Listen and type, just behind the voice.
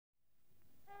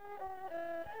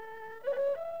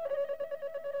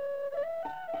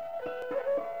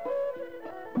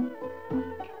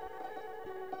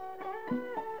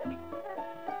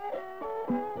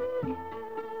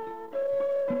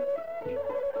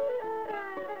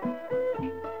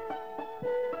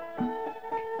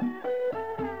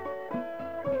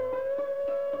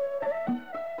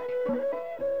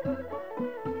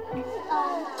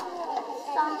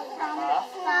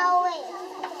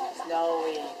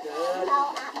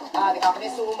thì học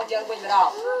cái su mà chơi quên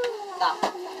rồi tập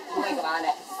đuôi của bạn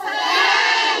này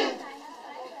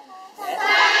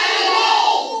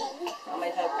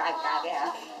mày thơ cài cái hả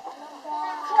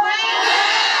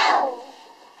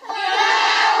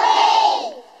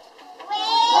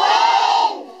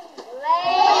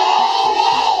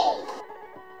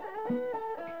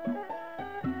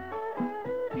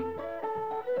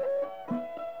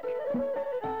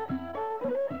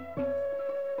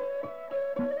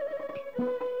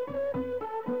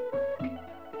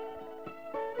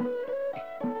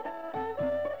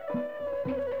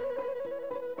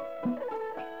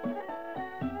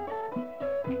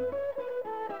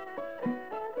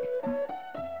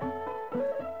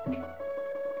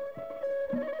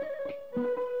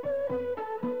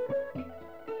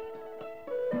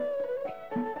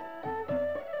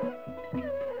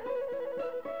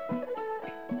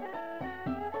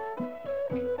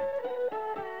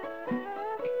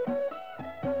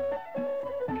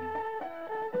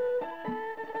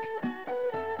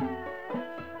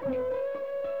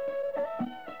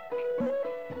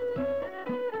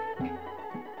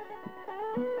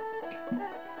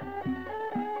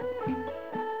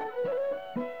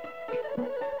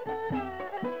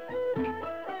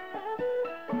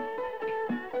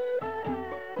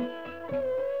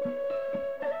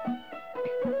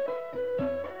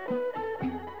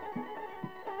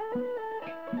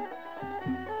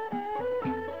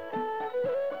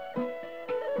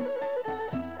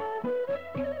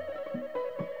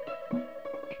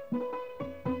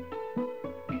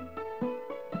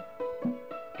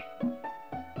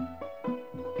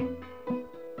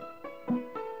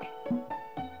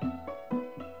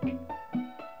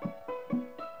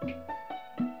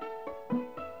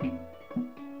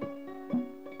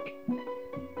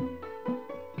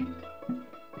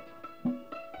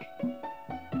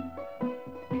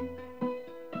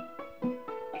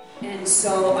And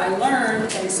so I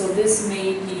learned, and so this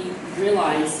made me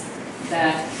realize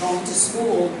that going to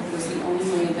school was the only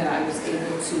way that I was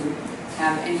able to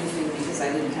have anything because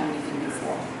I didn't have anything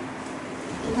before.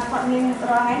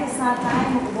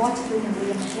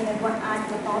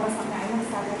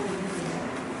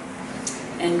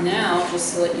 And now,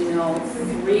 just to let you know,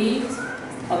 3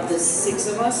 of the 6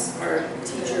 of us are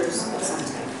teachers of some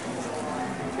type.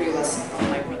 3 of us are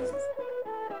my brothers.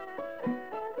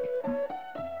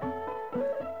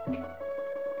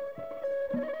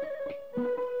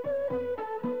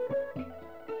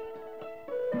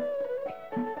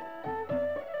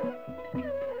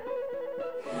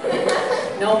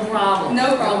 No problem.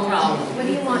 No problem. No problem. What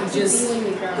do you want to be when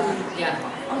you grow up? Yeah.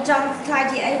 Ông Trong try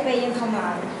chị ấy về yên không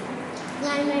à?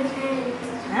 Like my hand.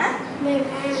 Hả? My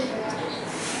hand.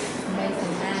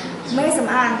 Made some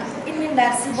an. It means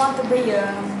that she want to be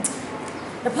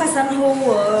the person who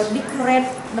decorate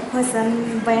the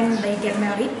person when they get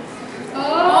married.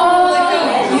 Oh,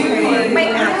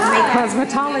 Makeup.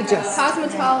 Cosmetologist.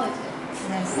 Cosmetologist.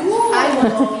 Yes. I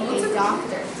want to be a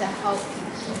doctor to help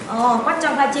people. Quan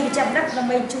trọng là chị chăm đất là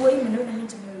mày chuối mà nước này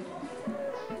chăm người.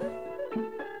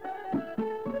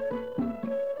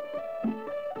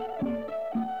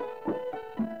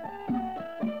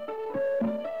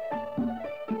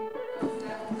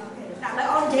 Đặt lại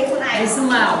on giấy con này.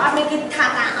 On đây cái thả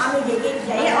tạ on đây giấy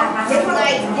giấy con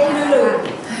này giấy lư lử.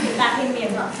 Đặt lên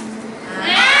miệng rồi.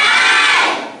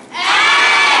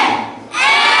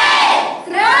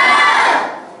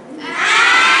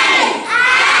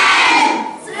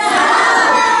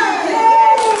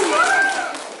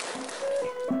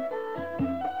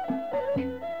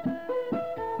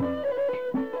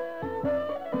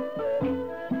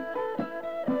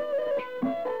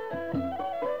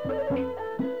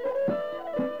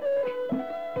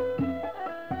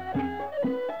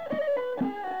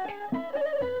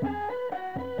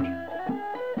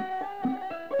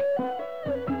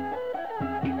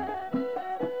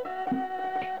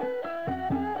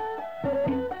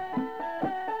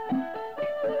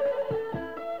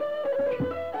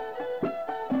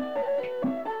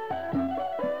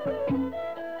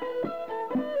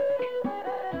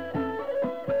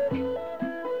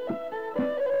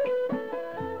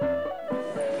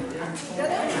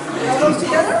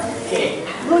 Together? Okay.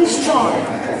 Really strong.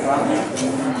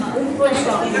 Really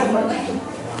strong.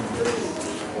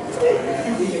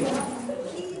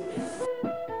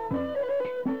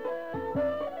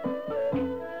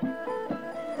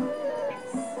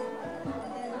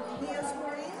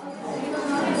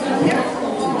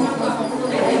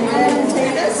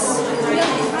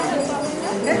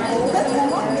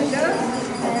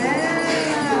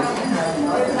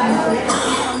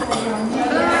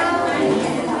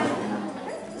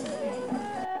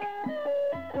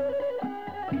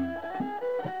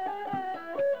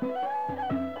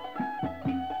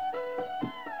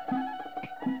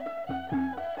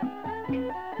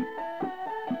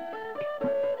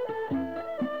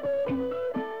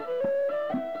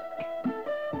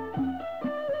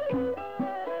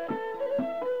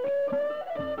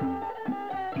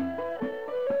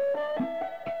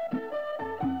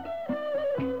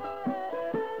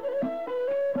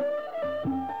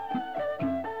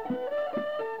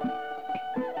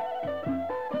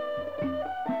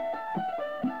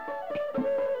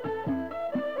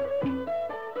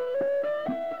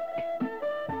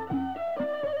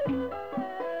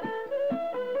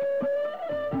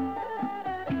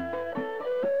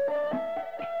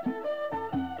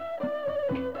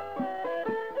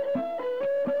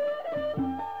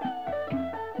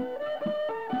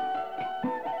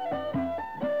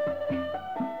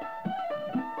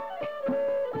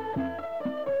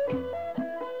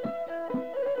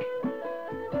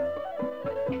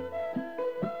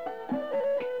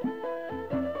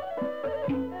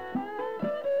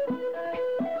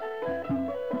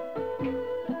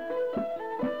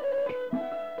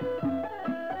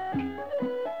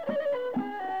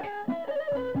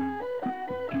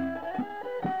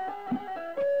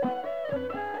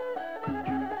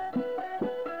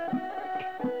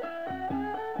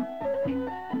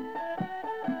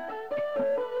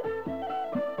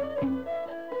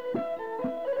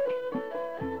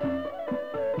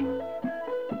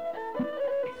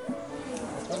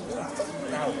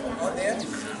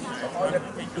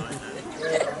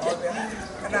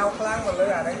 cái nào khăn mà lưỡi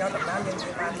à đấy gió tầm nám nhưng chị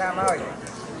man tam ơi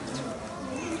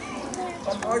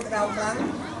con ơi cái nào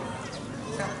khăn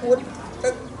sắp cuốn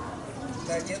tức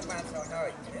là giết man rồi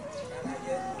thôi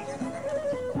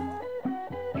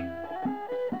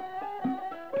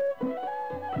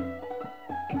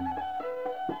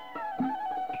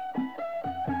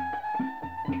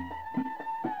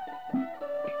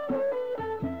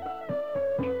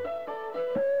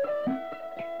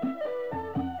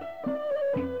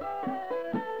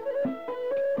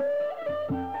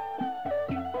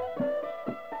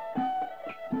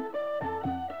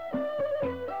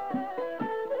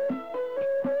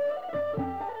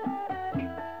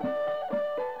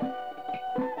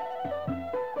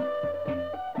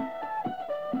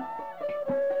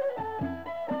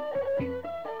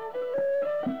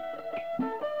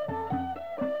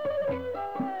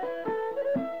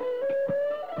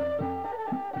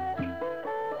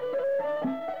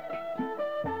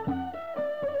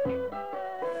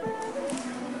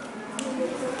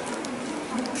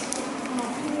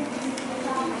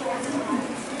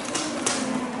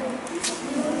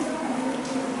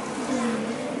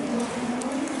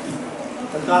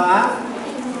con á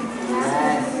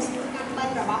bên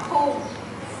rồi bỏ khu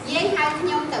dễ hai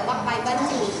nhóm tự bắt bài bên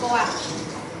chỉ qua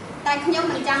tại nhóm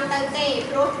mình chăng tới tê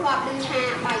rốt hoặc đưa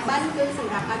hạ bài bên cứ sự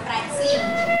gặp bài trái xin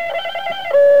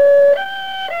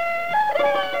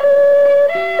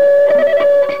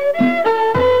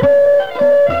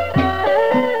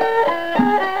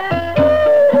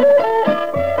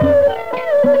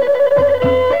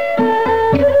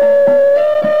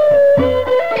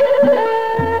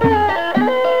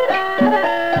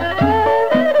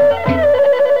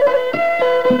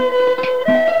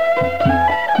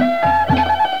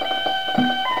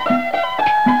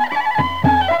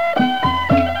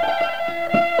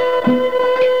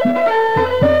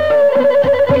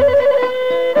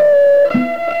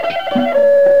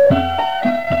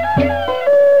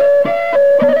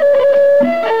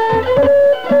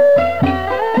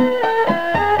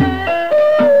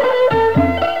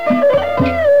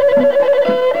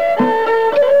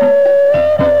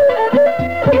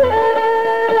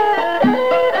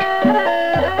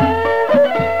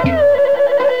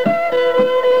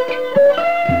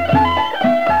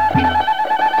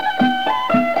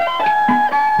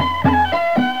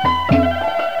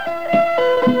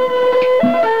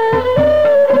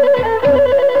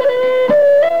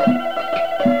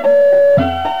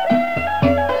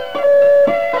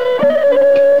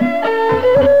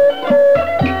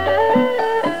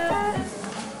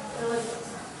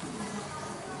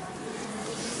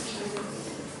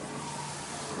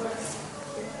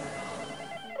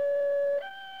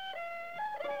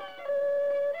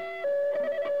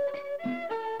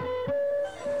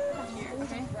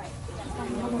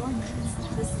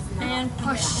and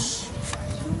push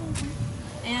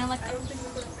and let go.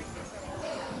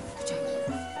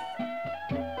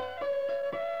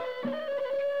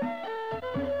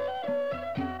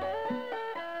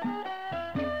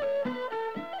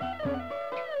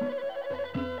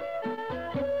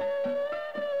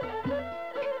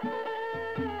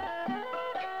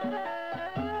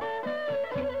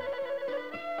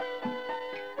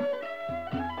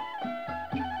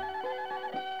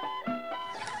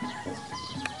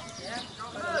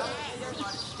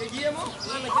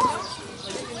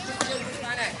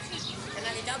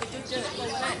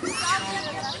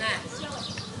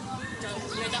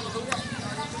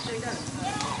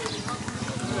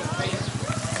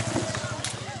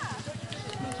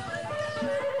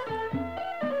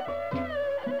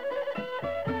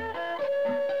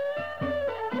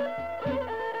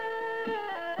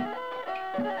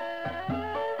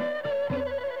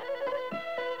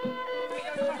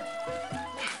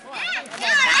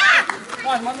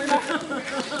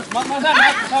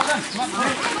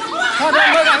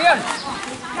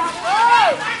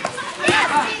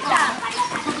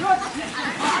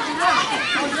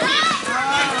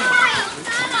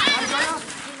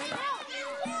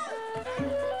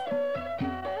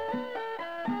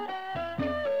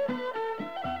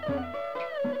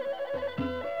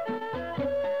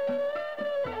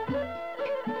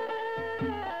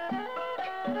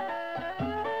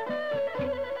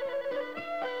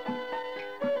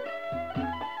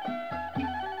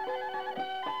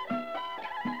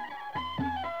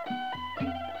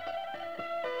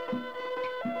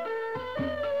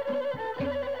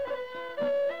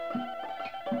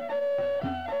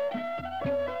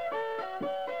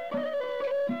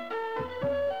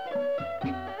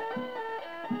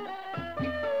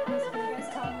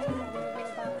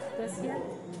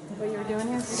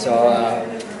 So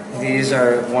These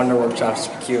are Wonder Workshops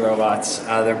Q robots.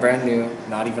 They're brand new,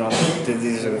 not even on.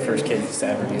 These are the first kids to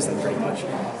ever use them, pretty much.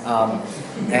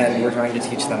 And we're trying to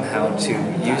teach them how to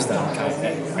use them.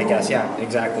 I guess, yeah,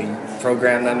 exactly.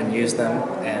 Program them and use them,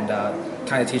 and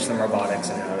kind of teach them robotics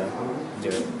and how to do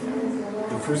it.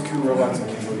 The first Q robots in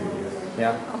Cambodia.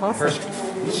 Yeah.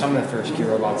 Some of the first Q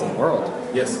robots in the world.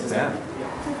 Yes. Yeah.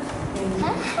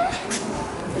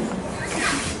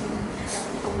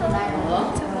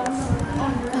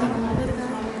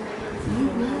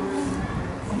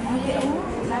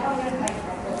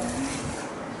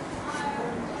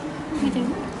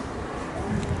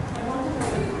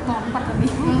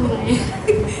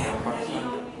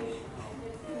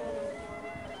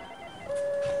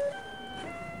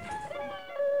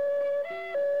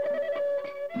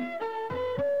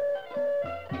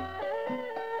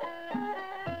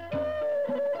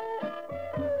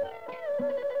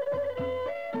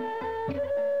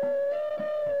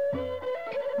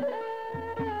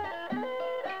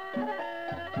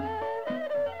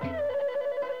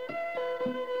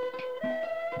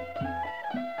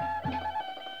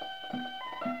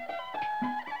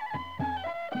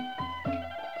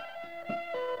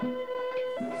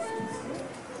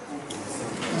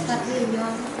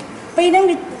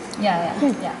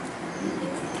 Yeah.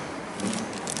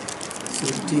 So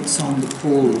it takes on the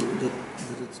pole that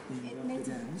it's being rubbed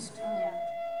against.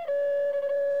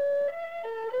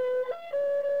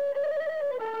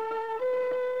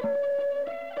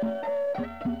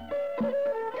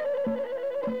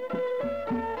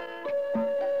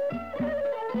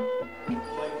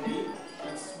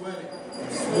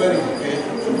 Sweating, okay?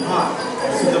 I'm hot.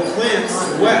 So the plant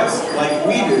sweats like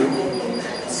we do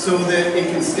so that it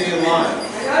can stay alive,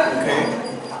 okay?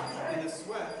 And the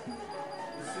sweat,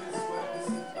 you see the sweat, this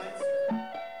is the plant sweat.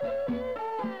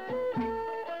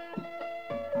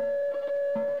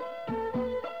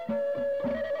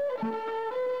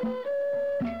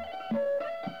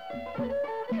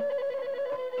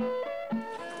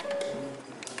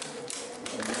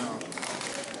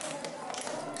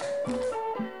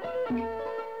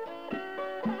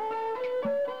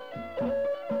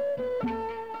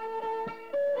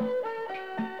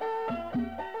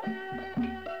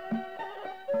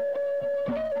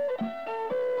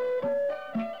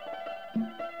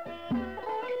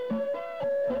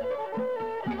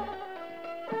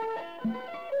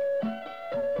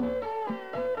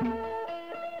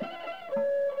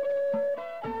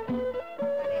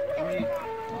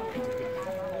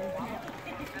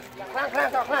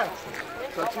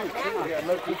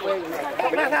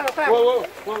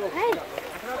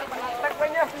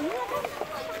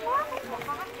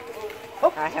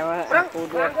 I have a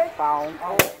food pound.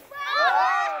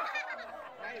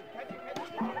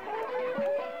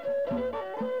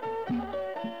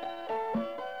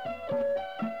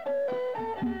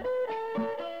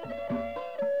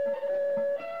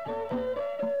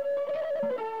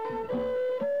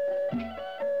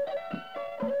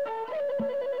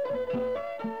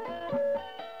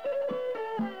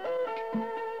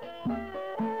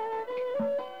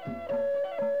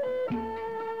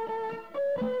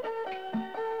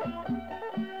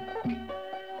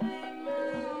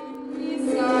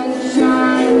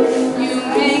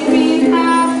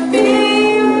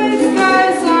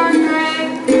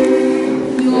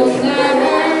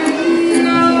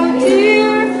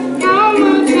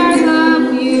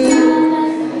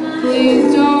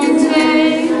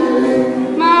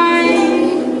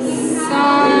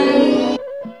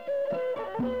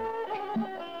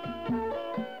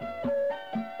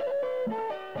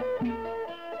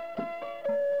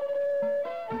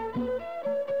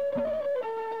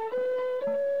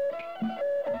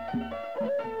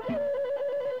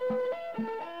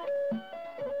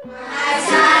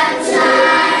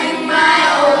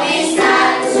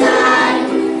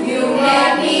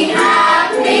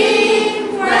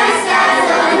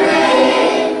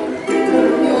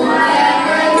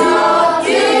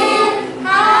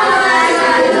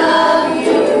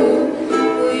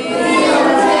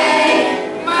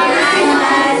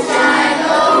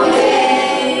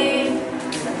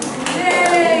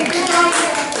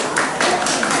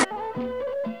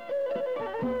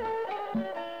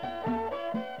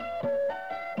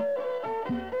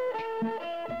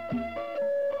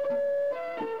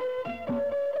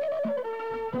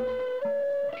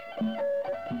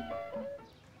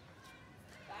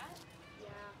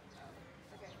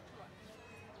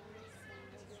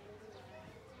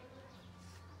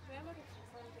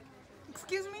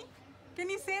 Excuse me, can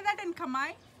you say that in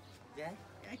Khmer? Yeah.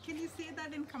 Can you say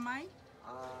that in Khmer?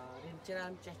 Rin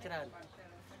charan cheh charan.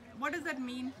 What does that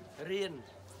mean? Rin.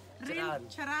 Rin,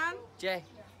 charan, Cheh.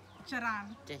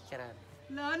 Charan. Charan.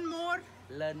 Learn more.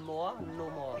 Learn more, know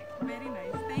more. Very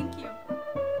nice. Thank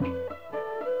you.